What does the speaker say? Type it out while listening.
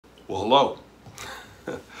Well, hello.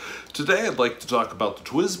 Today I'd like to talk about the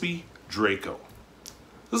TWSBI Draco.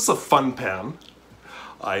 This is a fun pen.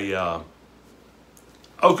 Okay,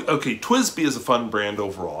 TWSBI is a fun brand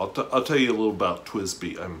overall. I'll tell you a little about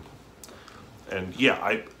TWSBI.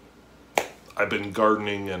 I've been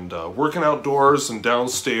gardening and working outdoors and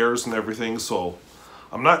downstairs and everything, so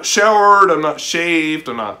I'm not showered, I'm not shaved,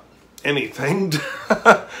 I'm not anything,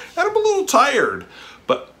 and I'm a little tired.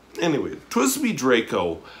 But anyway, TWSBI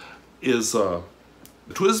Draco is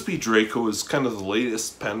TWSBI Draco is kind of the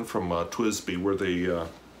latest pen from TWSBI, where they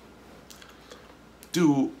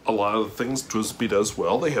do a lot of the things TWSBI does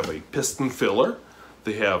well. They have a piston filler,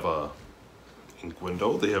 they have a ink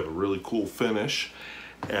window, they have a really cool finish,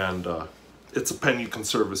 and it's a pen you can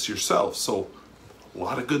service yourself. So a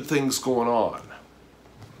lot of good things going on.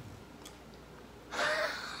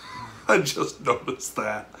 I just noticed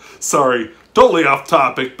that. Sorry, totally off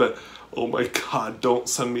topic, but oh my God, don't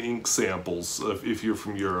send me ink samples if you're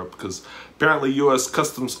from Europe, because apparently US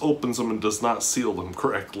Customs opens them and does not seal them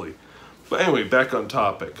correctly. But anyway, back on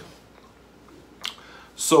topic.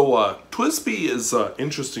 So TWSBI is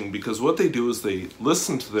interesting because what they do is they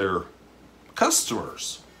listen to their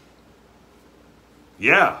customers.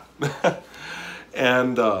 Yeah.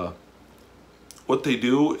 And what they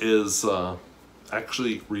do is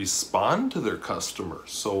actually respond to their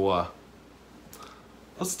customers. So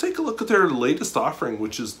let's take a look at their latest offering,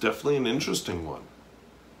 which is definitely an interesting one.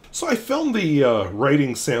 So I filmed the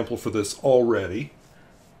writing sample for this already,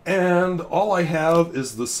 and all I have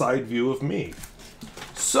is the side view of me.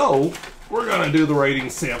 So we're gonna do the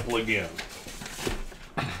writing sample again.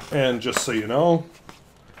 And just so you know,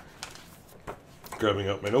 grabbing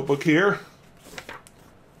up my notebook here.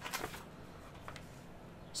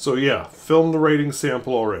 So yeah, filmed the writing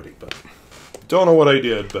sample already, but don't know what I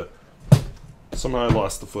did, but somehow I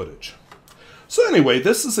lost the footage. So anyway,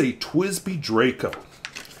 this is a TWSBI Draco.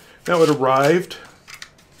 Now it arrived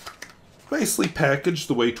nicely packaged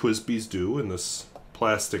the way TWSBIs do, in this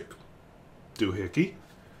plastic doohickey.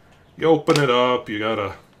 You open it up, you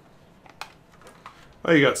got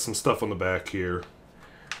some stuff on the back here.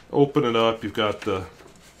 Open it up, you've got the,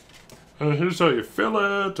 here's how you fill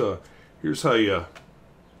it, here's how you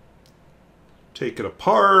take it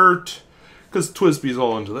apart, because TWSBI's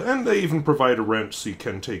all into that, and they even provide a wrench so you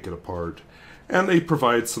can take it apart. And they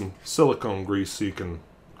provide some silicone grease so you can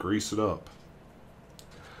grease it up.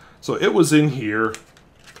 So it was in here,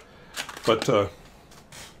 but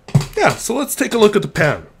yeah, so let's take a look at the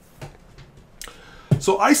pen.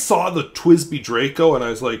 So I saw the TWSBI Draco and I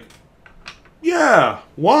was like, yeah,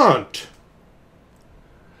 want.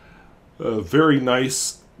 A very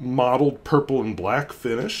nice mottled purple and black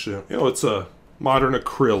finish. You know, it's a modern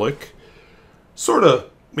acrylic, sort of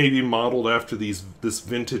maybe modeled after this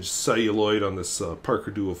vintage celluloid on this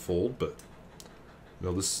Parker Duofold, but you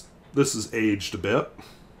know, this is aged a bit.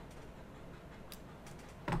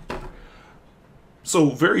 So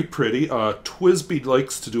very pretty. TWSBI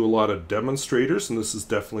likes to do a lot of demonstrators, and this is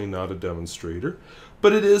definitely not a demonstrator,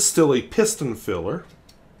 but it is still a piston filler.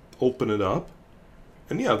 Open it up,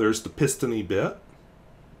 and yeah, there's the pistony bit.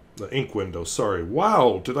 The ink window, sorry.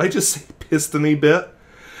 Wow, did I just say pistony bit?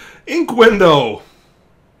 Ink window!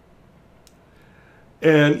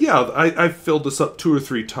 And yeah, I've filled this up 2 or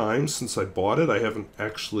 3 times since I bought it. I haven't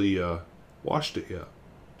actually washed it yet.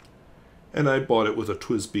 And I bought it with a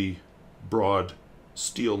TWSBI broad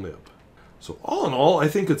steel nib. So all in all, I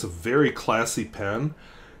think it's a very classy pen.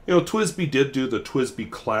 You know, TWSBI did do the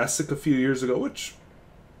TWSBI Classic a few years ago, which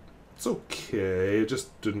it's okay. It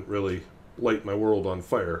just didn't really light my world on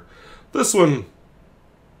fire. This one,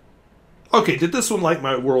 okay, did this one light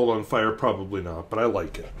my world on fire? Probably not, but I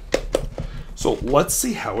like it. So let's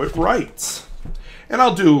see how it writes. And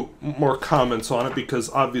I'll do more comments on it because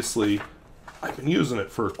obviously I've been using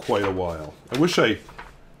it for quite a while.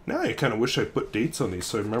 Now I kind of wish I put dates on these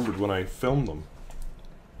so I remembered when I filmed them.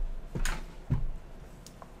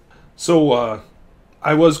 So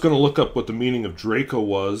I was going to look up what the meaning of Draco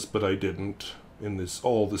was, but I didn't in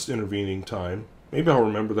all this intervening time. Maybe I'll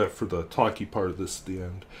remember that for the talky part of this at the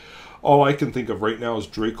end. All I can think of right now is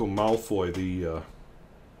Draco Malfoy,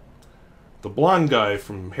 the blonde guy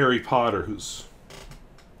from Harry Potter who's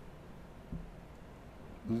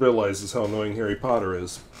realizes how annoying Harry Potter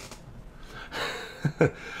is.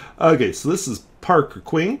 Okay, so this is Parker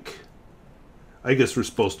Quink. I guess we're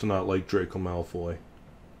supposed to not like Draco Malfoy.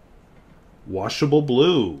 Washable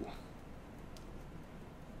blue.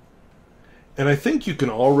 And I think you can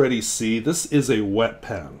already see this is a wet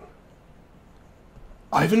pen.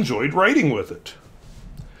 I've enjoyed writing with it.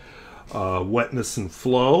 Wetness and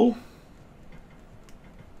flow.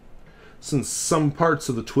 since some parts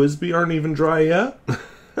of the TWSBI aren't even dry yet.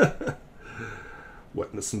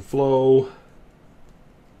 Wetness and flow.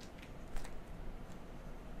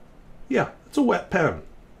 Yeah, it's a wet pen.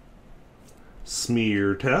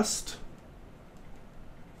 Smear test.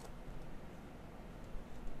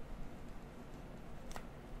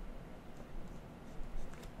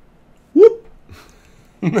 Whoop!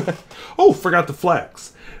 Oh, forgot the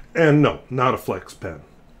flex. And no, not a flex pen.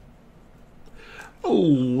 A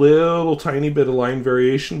little tiny bit of line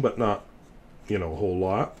variation, but not, you know, a whole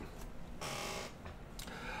lot.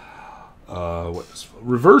 What is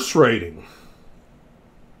reverse writing?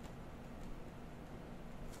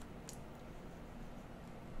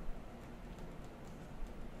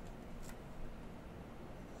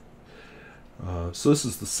 So this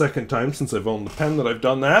is the second time since I've owned the pen that I've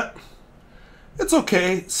done that. It's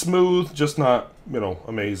okay, smooth, just not, you know,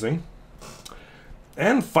 amazing.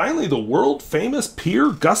 And finally, the world-famous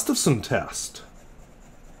Peer Gustafson test.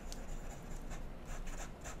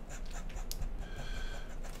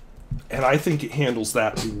 And I think it handles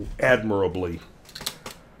that admirably.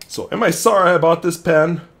 So, am I sorry I bought this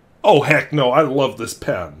pen? Oh, heck no, I love this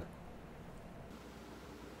pen.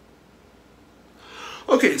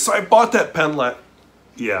 Okay, so I bought that pen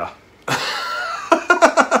yeah.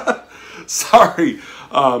 Sorry.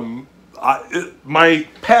 My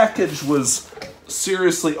package was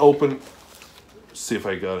seriously open. See if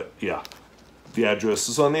I got it. Yeah. The address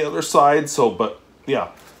is on the other side, so, but, yeah.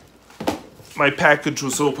 My package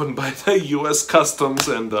was opened by the U.S. Customs,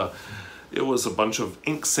 and it was a bunch of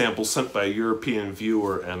ink samples sent by a European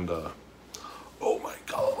viewer, and, oh my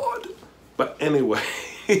God. But anyway,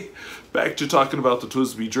 back to talking about the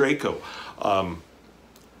TWSBI Draco.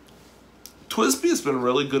 TWSBI has been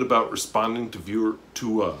really good about responding to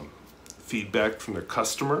feedback from their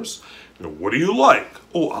customers. You know, what do you like?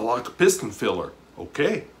 Oh, I like a piston filler.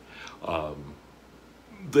 Okay.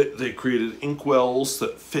 They created inkwells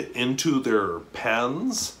that fit into their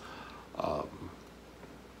pens.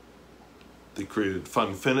 They created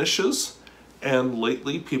fun finishes. And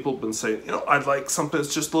lately, people have been saying, you know, I'd like something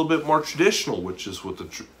that's just a little bit more traditional, which is what the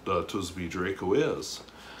TWSBI Draco is.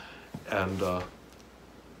 And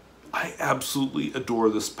I absolutely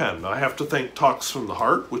adore this pen. Now, I have to thank Talks from the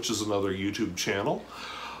Heart, which is another YouTube channel,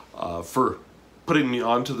 for putting me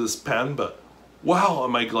onto this pen. But wow,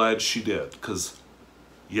 am I glad she did, because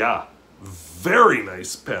yeah, very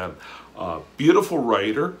nice pen. Beautiful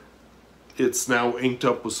writer. It's now inked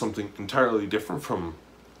up with something entirely different from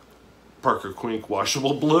Parker Quink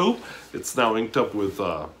Washable Blue. It's now inked up with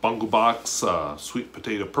Bungle Box Sweet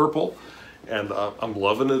Potato Purple, and I'm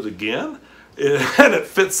loving it again. And it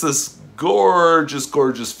fits this gorgeous,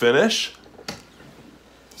 gorgeous finish.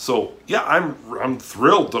 So yeah, I'm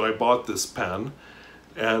thrilled that I bought this pen,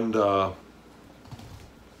 and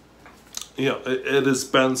you know, it has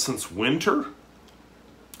been since winter,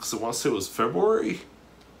 because I want to say it was February,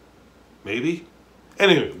 maybe.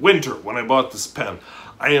 Anyway, winter when I bought this pen.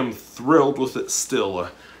 I am thrilled with it still.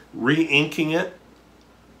 Re-inking it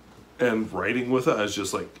and writing with it, I was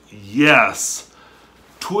just like, yes,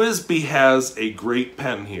 TWSBI has a great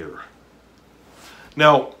pen here.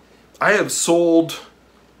 Now, I have sold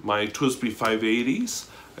my TWSBI 580s.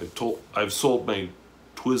 I've sold my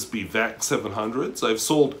TWSBI VAC 700s. I've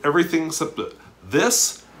sold everything except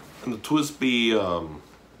this and the TWSBI,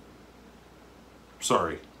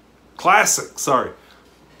 Classic,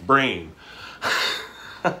 Brain.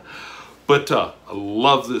 But I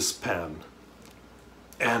love this pen.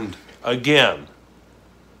 And again,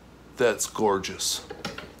 that's gorgeous.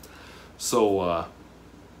 So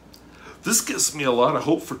this gives me a lot of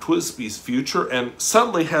hope for TWSBI's future, and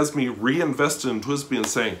suddenly has me reinvested in TWSBI and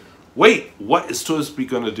saying, wait, what is TWSBI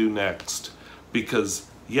going to do next? Because,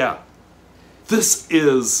 yeah, this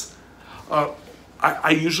is...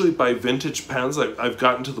 I usually buy vintage pens. I've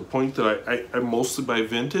gotten to the point that I mostly buy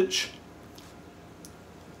vintage.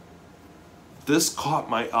 This caught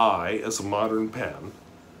my eye as a modern pen,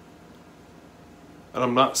 and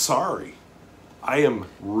I'm not sorry. I am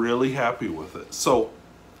really happy with it. So,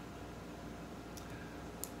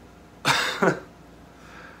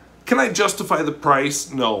 can I justify the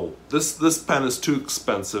price? No. This pen is too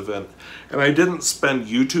expensive, and I didn't spend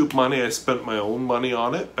YouTube money. I spent my own money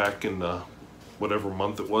on it back in whatever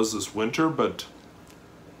month it was this winter, but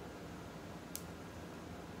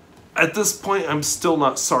at this point, I'm still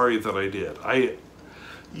not sorry that I did. I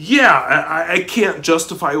can't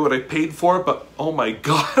justify what I paid for it, but oh my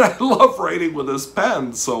God, I love writing with this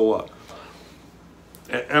pen. So,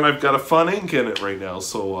 and I've got a fun ink in it right now.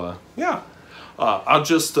 So, yeah, I'll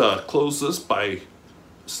just close this by,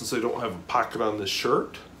 since I don't have a pocket on this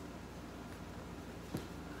shirt.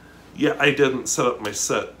 Yeah, I didn't set up my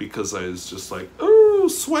set because I was just like, oh,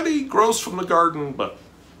 sweaty, gross from the garden, but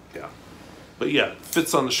yeah. But yeah, it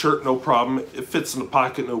fits on the shirt, no problem. It fits in the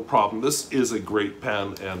pocket, no problem. This is a great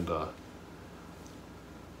pen, and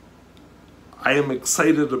I am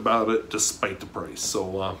excited about it despite the price.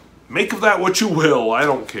 So make of that what you will. I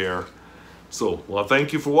don't care. So, well,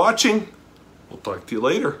 thank you for watching. We'll talk to you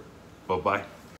later. Bye-bye.